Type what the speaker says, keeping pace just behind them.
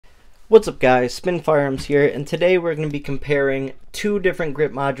What's up guys, Spin Firearms here, and today we're going to be comparing two different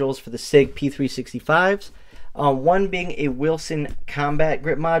grip modules for the SIG P365s. One being a Wilson Combat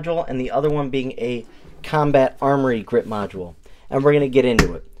grip module and the other one being a Combat Armory grip module. And we're going to get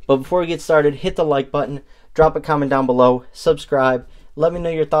into it. But before we get started, hit the like button, drop a comment down below, subscribe, let me know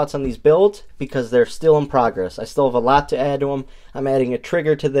your thoughts on these builds because they're still in progress. I still have a lot to add to them. I'm adding a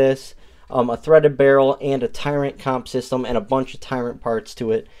trigger to this, a threaded barrel, and a Tyrant comp system and a bunch of Tyrant parts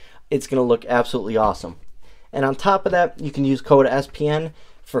to it. It's going to look absolutely awesome. And on top of that, you can use code SPN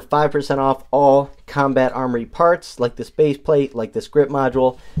for 5% off all Combat Armory parts, like this base plate, like this grip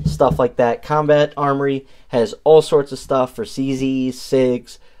module, stuff like that. Combat Armory has all sorts of stuff for CZs,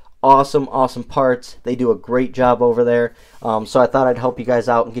 SIGs, awesome parts. They do a great job over there. So I thought I'd help you guys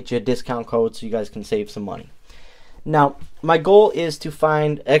out and get you a discount code so you guys can save some money. Now, my goal is to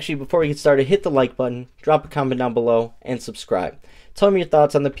find, actually before we get started, hit the like button, drop a comment down below, and subscribe. Tell me your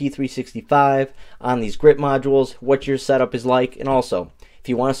thoughts on the P365, on these grip modules, what your setup is like, and also, if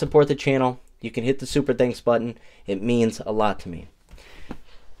you want to support the channel, you can hit the super thanks button. It means a lot to me.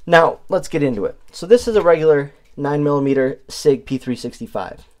 Now, let's get into it. So this is a regular 9mm SIG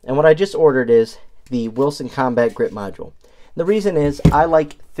P365, and what I just ordered is the Wilson Combat grip module. The reason is I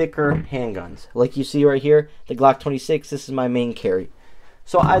like thicker handguns. Like you see right here, the Glock 26, this is my main carry.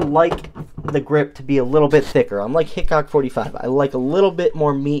 So I like the grip to be a little bit thicker. I'm like Hickok 45. I like a little bit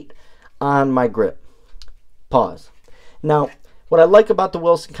more meat on my grip. Pause. Now, what I like about the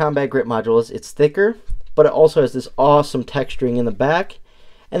Wilson Combat grip module is it's thicker, but it also has this awesome texturing in the back,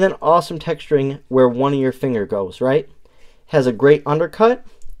 and then awesome texturing where one of your finger goes, right? Has a great undercut,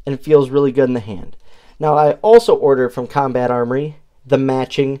 and feels really good in the hand. Now, I also ordered from Combat Armory the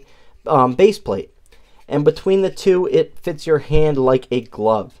matching base plate. And between the two, it fits your hand like a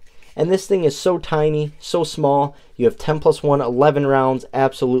glove. And this thing is so tiny, so small. You have 10+1, 11 rounds.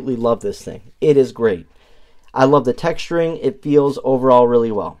 Absolutely love this thing. It is great. I love the texturing. It feels overall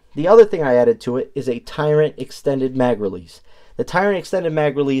really well. The other thing I added to it is a Tyrant extended mag release. The Tyrant extended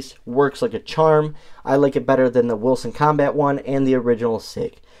mag release works like a charm. I like it better than the Wilson Combat one and the original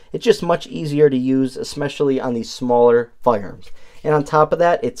SIG. It's just much easier to use, especially on these smaller firearms. And on top of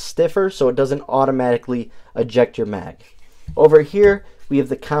that, it's stiffer, so it doesn't automatically eject your mag. Over here, we have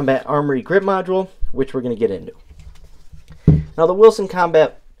the Combat Armory grip module, which we're going to get into. Now, the Wilson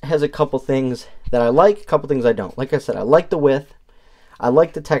Combat has a couple things that I like, a couple things I don't. Like I said, I like the width, I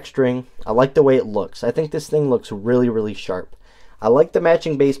like the texturing, I like the way it looks. I think this thing looks really sharp. I like the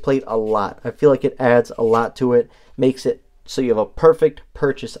matching base plate a lot. I feel like it adds a lot to it, makes it so you have a perfect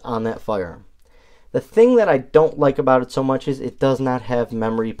purchase on that firearm. The thing that I don't like about it so much is it does not have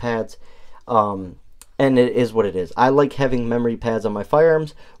memory pads, and it is what it is. I like having memory pads on my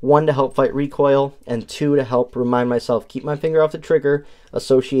firearms, one to help fight recoil, and two to help remind myself, keep my finger off the trigger,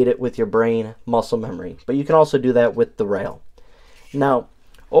 associate it with your brain muscle memory. But you can also do that with the rail. Now,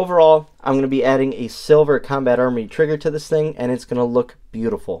 overall, I'm going to be adding a silver Combat Armory trigger to this thing, and it's going to look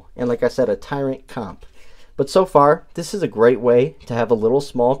beautiful. And like I said, a Tyrant comp. But so far, this is a great way to have a little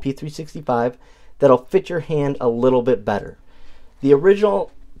small P365 that'll fit your hand a little bit better. The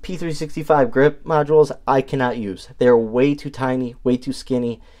original P365 grip modules I cannot use. They're way too tiny, way too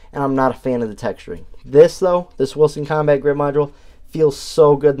skinny, and I'm not a fan of the texturing. This though, this Wilson Combat grip module, feels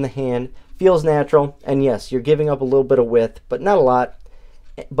so good in the hand, feels natural, and yes, you're giving up a little bit of width, but not a lot,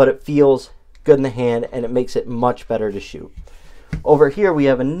 but it feels good in the hand and it makes it much better to shoot. Over here we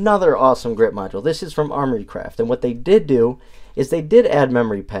have another awesome grip module. This is from Armory Craft, and what they did do is they did add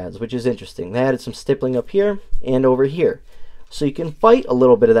memory pads, which is interesting. They added some stippling up here and over here. So you can fight a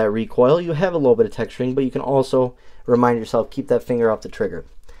little bit of that recoil. You have a little bit of texturing, but you can also remind yourself, keep that finger off the trigger.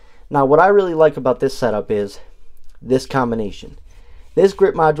 Now, what I really like about this setup is this combination. This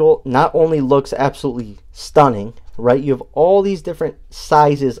grip module not only looks absolutely stunning, right? You have all these different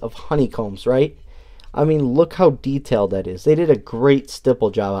sizes of honeycombs, right? I mean, look how detailed that is. They did a great stipple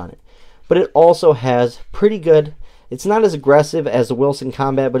job on it. But it also has pretty good, it's not as aggressive as the Wilson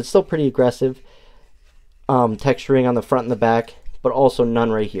Combat, but it's still pretty aggressive texturing on the front and the back, but also none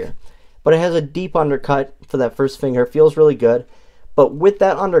right here. But it has a deep undercut for that first finger. Feels really good. But with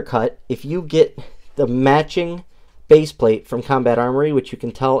that undercut, if you get the matching base plate from Combat Armory, which you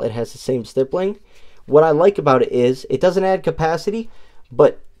can tell it has the same stippling, what I like about it is it doesn't add capacity,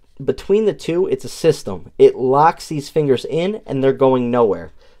 but between the two, it's a system. It locks these fingers in and they're going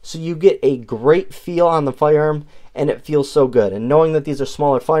nowhere. So you get a great feel on the firearm and it feels so good. And knowing that these are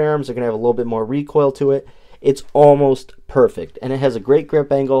smaller firearms, they're going to have a little bit more recoil to it. It's almost perfect. And it has a great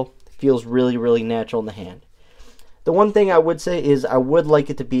grip angle. Feels really natural in the hand. The one thing I would say is I would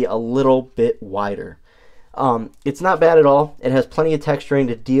like it to be a little bit wider. It's not bad at all. It has plenty of texturing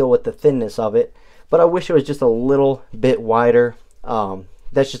to deal with the thinness of it, but I wish it was just a little bit wider.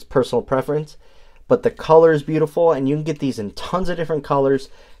 That's just personal preference. But the color is beautiful, and you can get these in tons of different colors,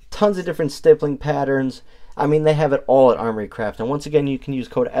 tons of different stippling patterns. I mean, they have it all at Armory Craft. And once again, you can use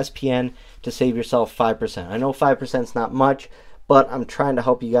code SPN to save yourself 5%. I know 5% is not much, but I'm trying to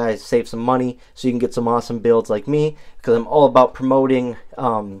help you guys save some money so you can get some awesome builds like me, because I'm all about promoting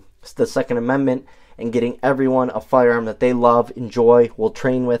the Second Amendment and getting everyone a firearm that they love, enjoy, will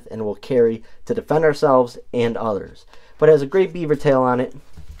train with, and will carry to defend ourselves and others. But it has a great beaver tail on it,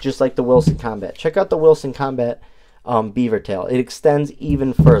 just like the Wilson Combat. Check out the Wilson Combat beaver tail. It extends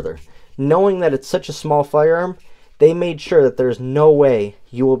even further. Knowing that it's such a small firearm, they made sure that there's no way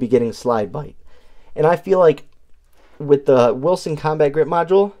you will be getting slide bite. And I feel like with the Wilson Combat Grip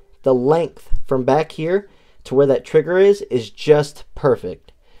Module, the length from back here to where that trigger is just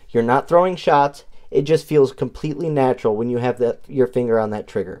perfect. You're not throwing shots. It just feels completely natural when you have your finger on that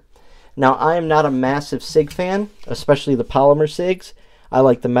trigger. Now, I am not a massive SIG fan, especially the polymer SIGs. I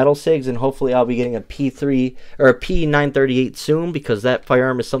like the metal SIGs, and hopefully I'll be getting a P3 or a P938 soon, because that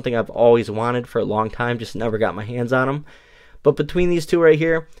firearm is something I've always wanted for a long time, just never got my hands on them. But between these two right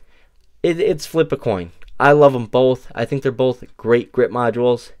here, it's flip a coin. I love them both. I think they're both great grip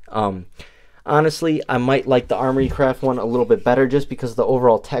modules. Honestly, I might like the Armory Craft one a little bit better just because of the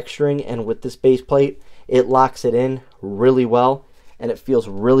overall texturing, and with this base plate, it locks it in really well, and it feels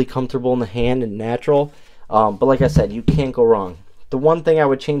really comfortable in the hand and natural. But like I said, you can't go wrong. The one thing I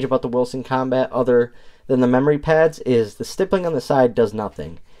would change about the Wilson Combat other than the memory pads is the stippling on the side does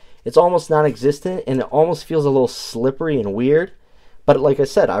nothing. It's almost non-existent, and it almost feels a little slippery and weird. But like I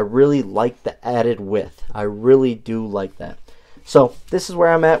said, I really like the added width. I really do like that. So this is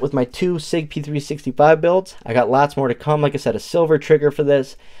where I'm at with my two SIG P365 builds. I got lots more to come. Like I said, a silver trigger for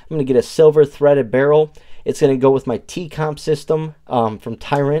this. I'm going to get a silver threaded barrel. It's going to go with my T-Comp system from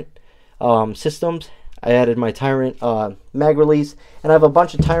Tyrant Systems. I added my Tyrant mag release, and I have a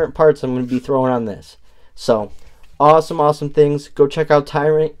bunch of Tyrant parts I'm going to be throwing on this. So awesome things. Go check out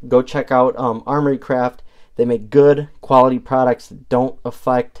Tyrant. Go check out Armory Craft. They make good quality products that don't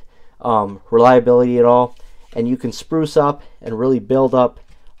affect reliability at all, and you can spruce up and really build up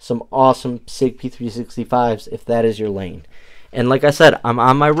some awesome SIG P365s if that is your lane. And like I said, I'm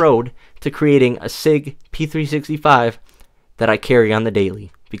on my road to creating a SIG P365 that I carry on the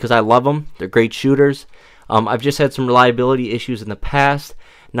daily, because I love them. They're great shooters. I've just had some reliability issues in the past.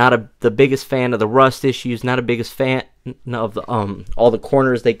 Not the biggest fan of the rust issues. Not a biggest fan of the, all the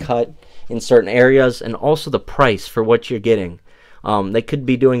corners they cut in certain areas, and also the price for what you're getting. They could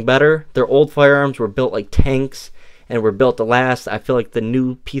be doing better. Their old firearms were built like tanks and were built to last. I feel like the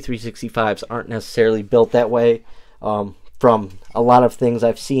new P365s aren't necessarily built that way. From a lot of things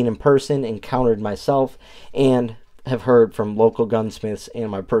I've seen in person, encountered myself, and have heard from local gunsmiths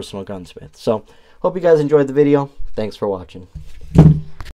and my personal gunsmith. So, hope you guys enjoyed the video. Thanks for watching.